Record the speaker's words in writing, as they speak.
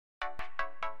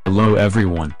Hello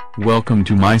everyone, welcome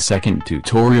to my second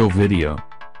tutorial video.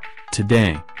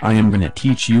 Today, I am gonna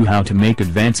teach you how to make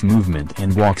advanced movement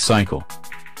and Walkcycle.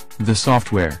 The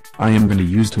software I am gonna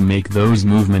use to make those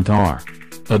movement are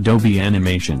Adobe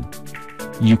Animation.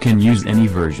 You can use any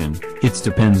version, it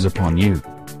depends upon you.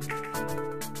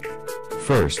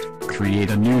 First,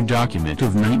 create a new document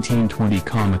of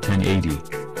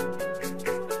 1920,1080.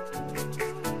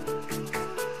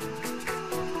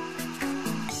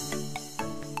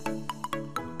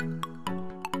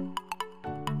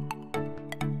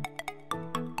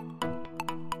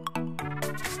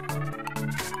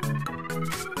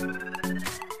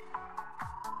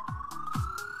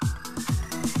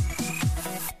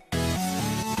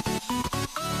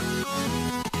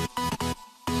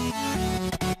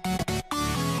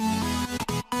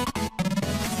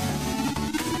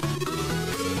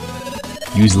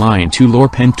 Use line tool or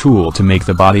pen tool to make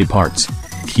the body parts.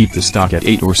 Keep the stock at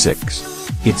 8 or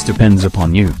 6. It depends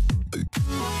upon you.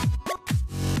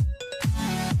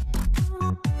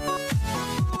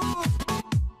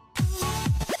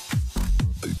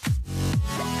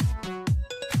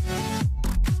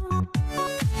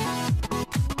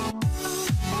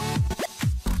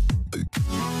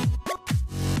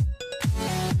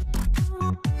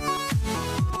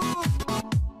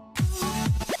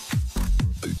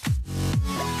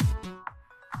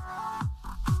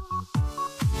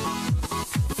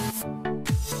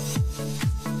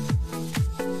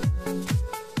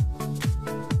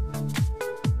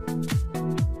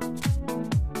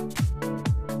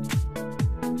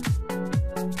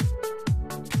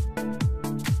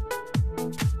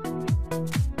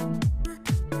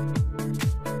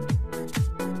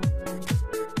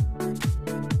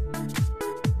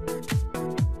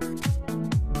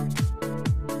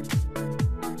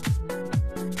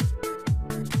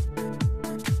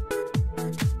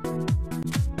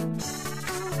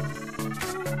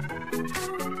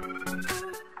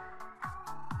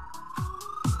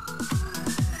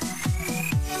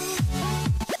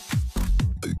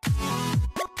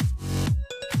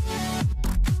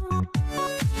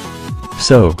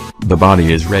 So, the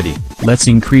body is ready, let's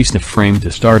increase the frame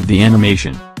to start the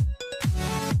animation.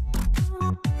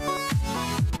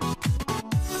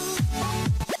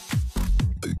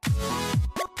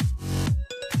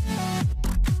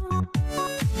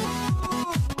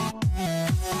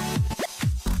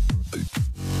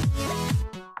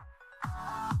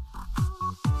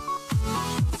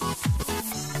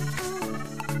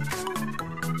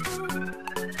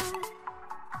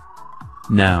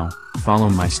 Now, follow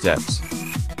my steps.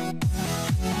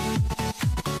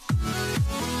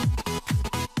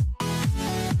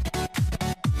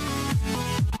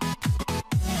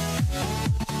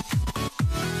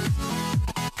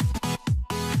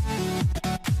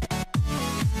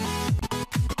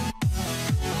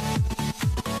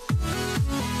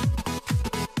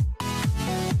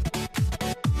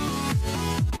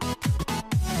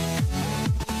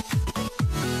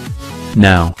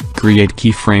 Now, create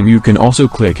keyframe. You can also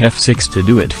click F6 to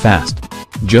do it fast.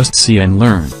 Just see and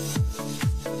learn.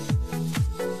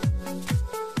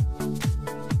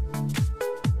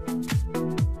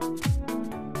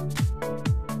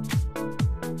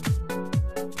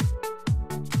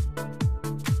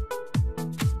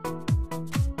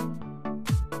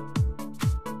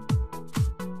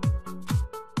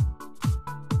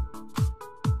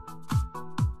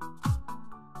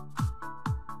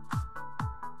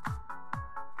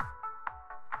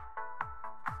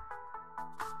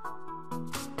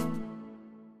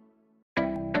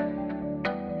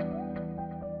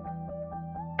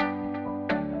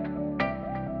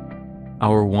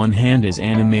 Our one hand is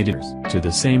animated to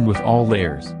the same with all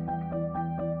layers.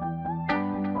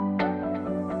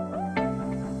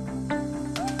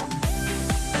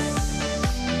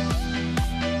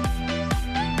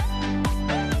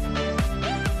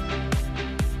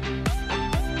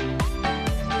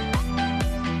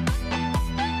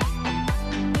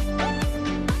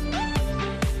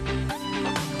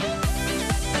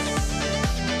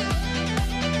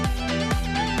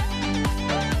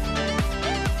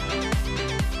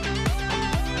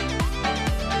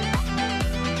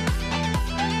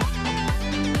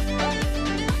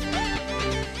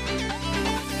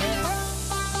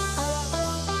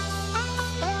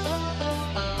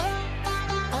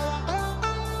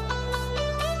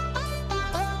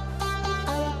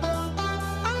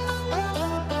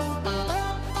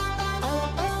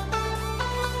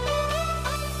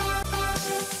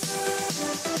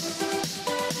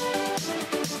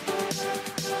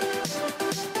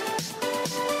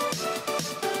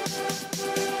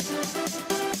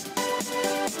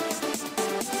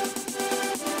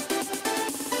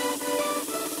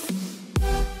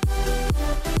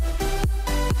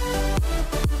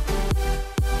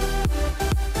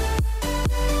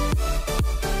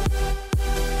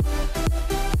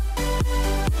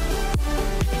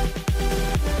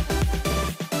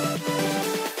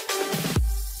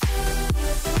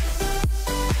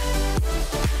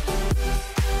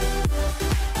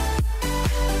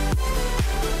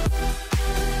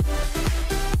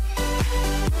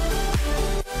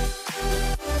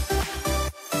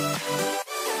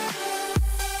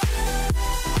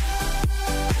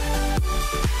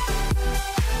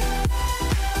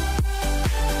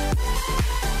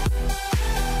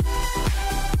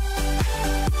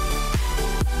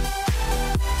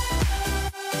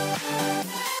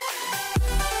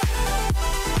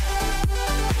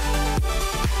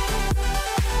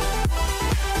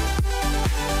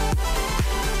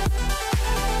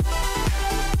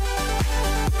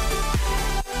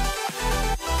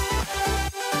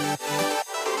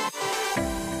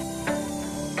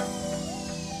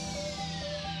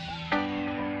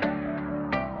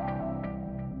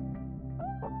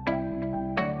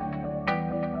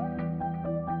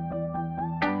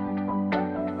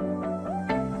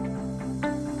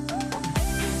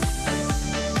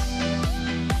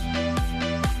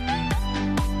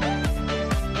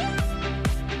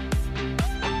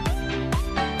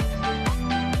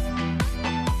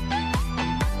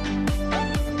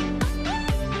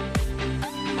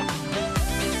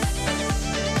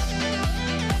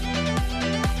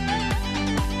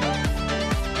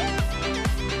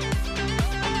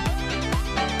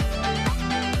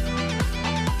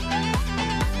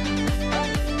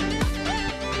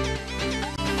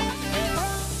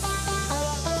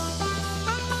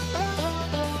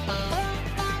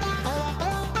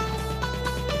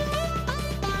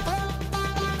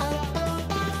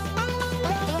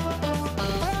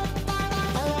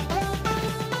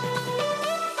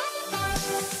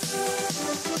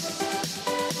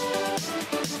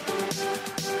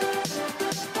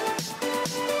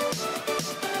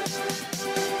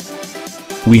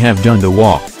 We have done the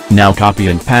walk, now copy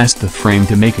and paste the frame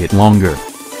to make it longer.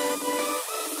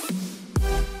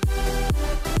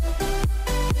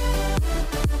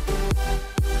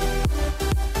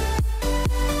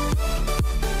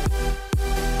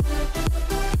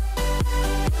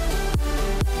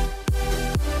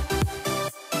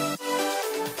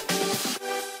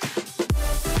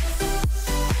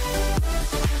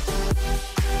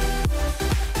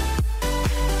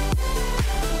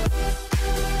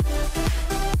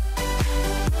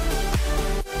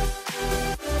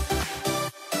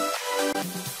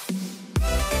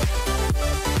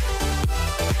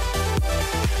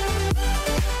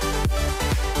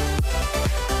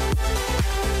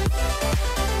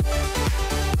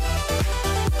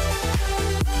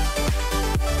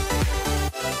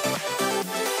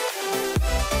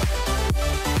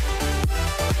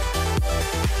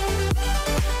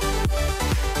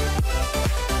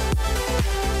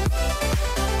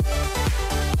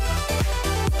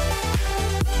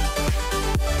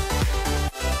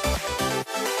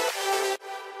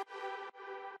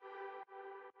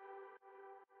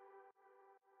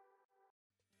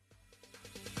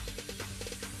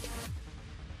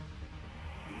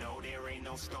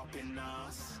 No stopping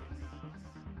us.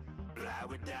 Fly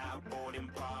without boarding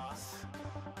pass.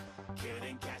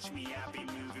 Couldn't catch me, I be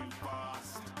moving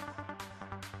fast.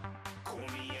 Call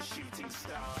me a shooting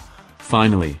star.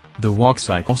 Finally, the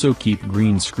Walkcycle. Also keep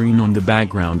green screen on the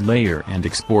background layer and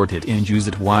export it and use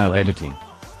it while editing.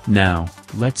 Now,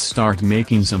 let's start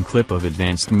making some clip of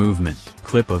advanced movement.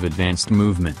 Clip of advanced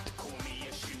movement.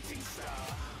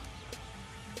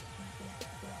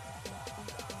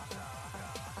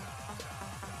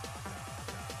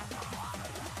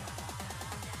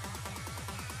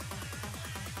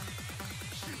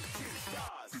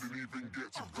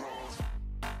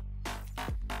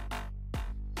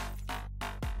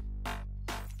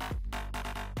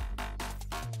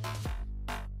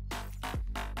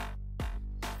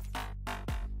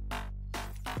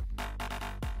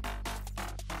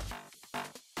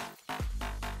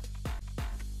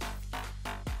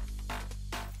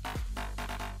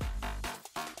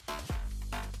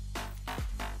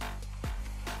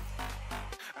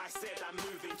 I'm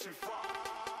moving too far.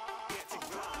 Get to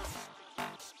glass.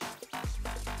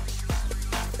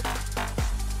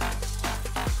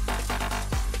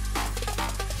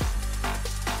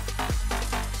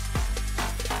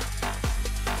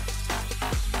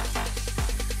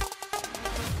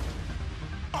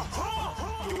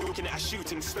 Looking at a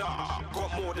shooting star.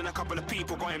 Got more than a couple of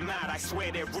people going mad. I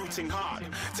swear they're rooting hard.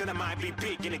 Tell them I'd be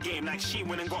big in a game like she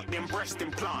went and got them breast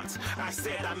implants. I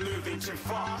said I'm moving too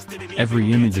fast.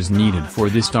 Every image is needed for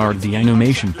this. Start the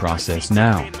animation process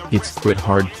now. It's quite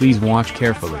hard. Please watch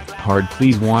carefully. Hard.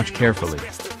 Please watch carefully.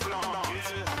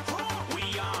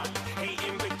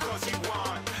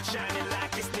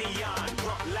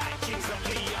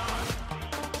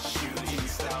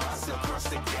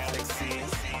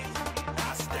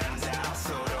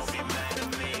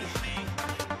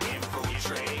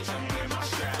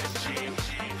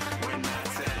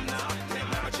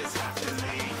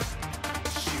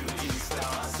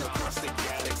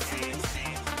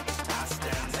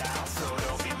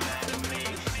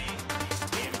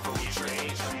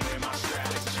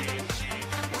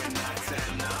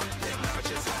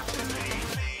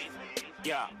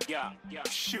 Yeah,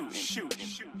 shooting.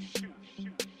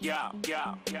 Yeah, shooting.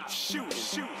 Yeah, shooting.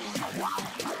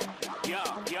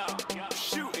 Yeah,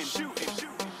 shooting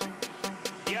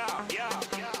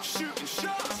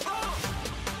shots.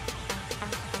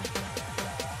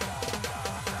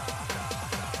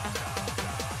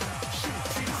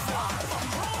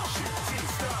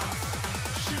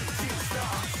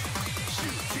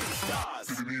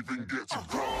 Didn't even get to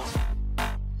cross.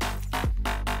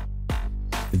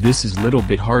 This is little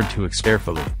bit hard to explain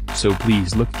carefully, so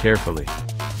please look carefully.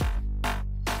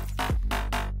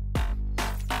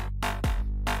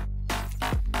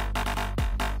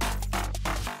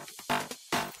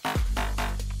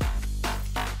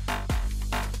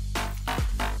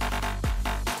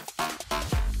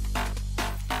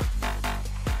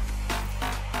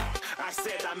 I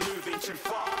said I'm moving too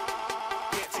far.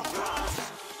 Get to glass.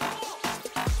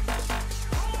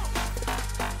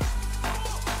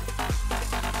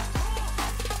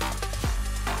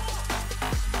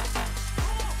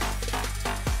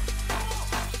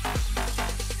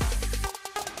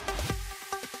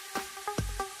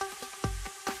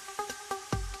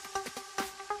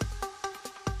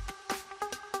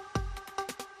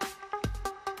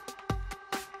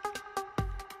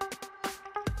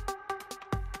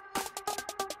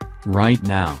 Right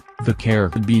now, the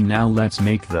character B. Now let's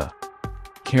make the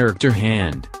character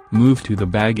hand. Move to the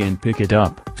bag and pick it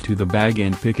up, to the bag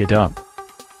and pick it up.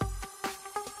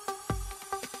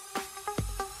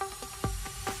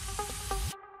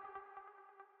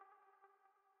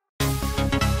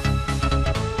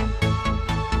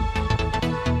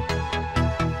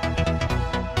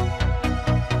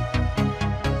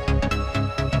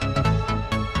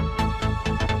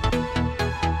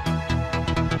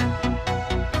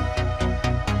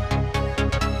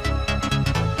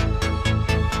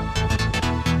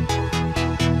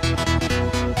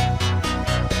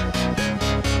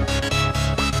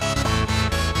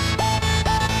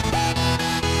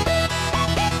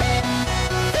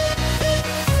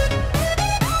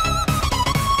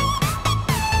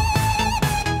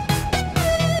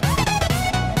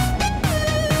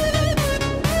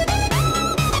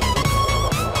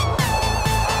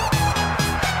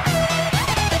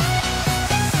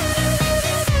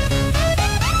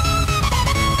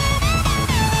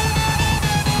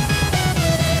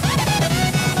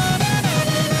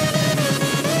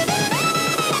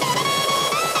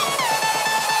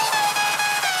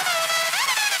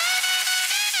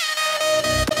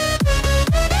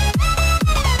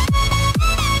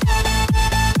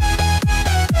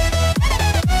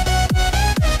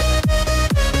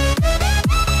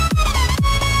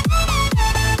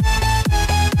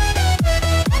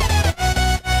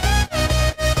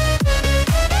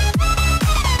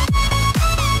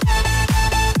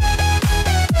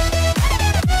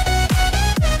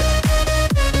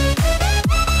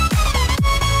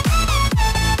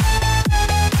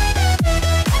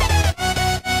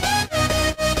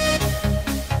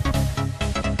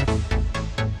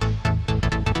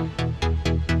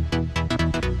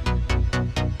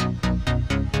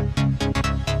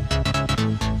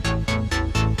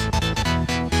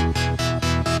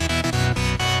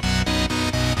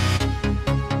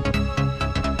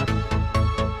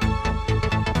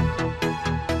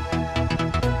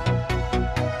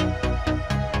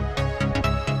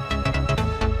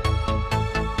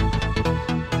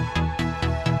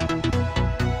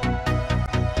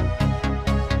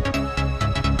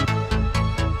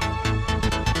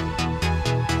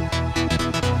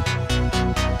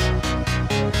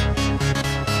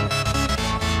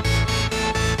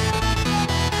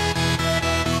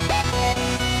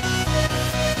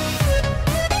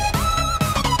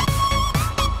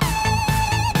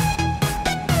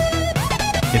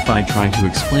 If I try to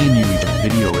explain you each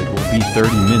video, it will be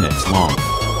 30 minutes long.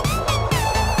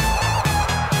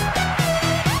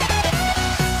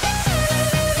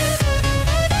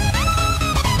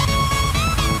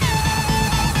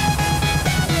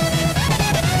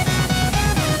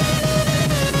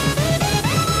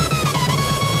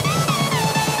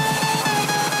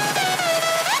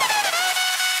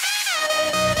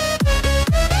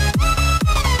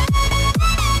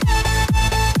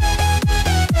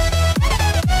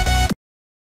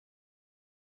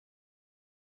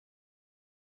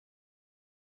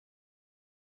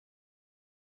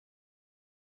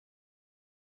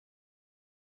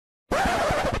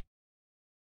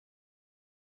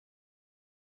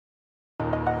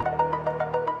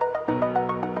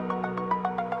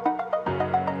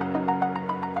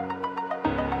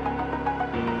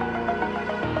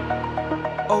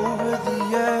 Over the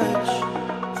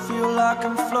edge, feel like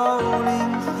I'm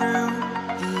floating through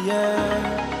the air.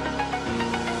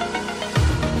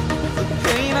 The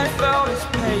pain I felt is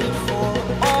paid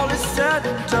for, all is said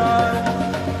and done.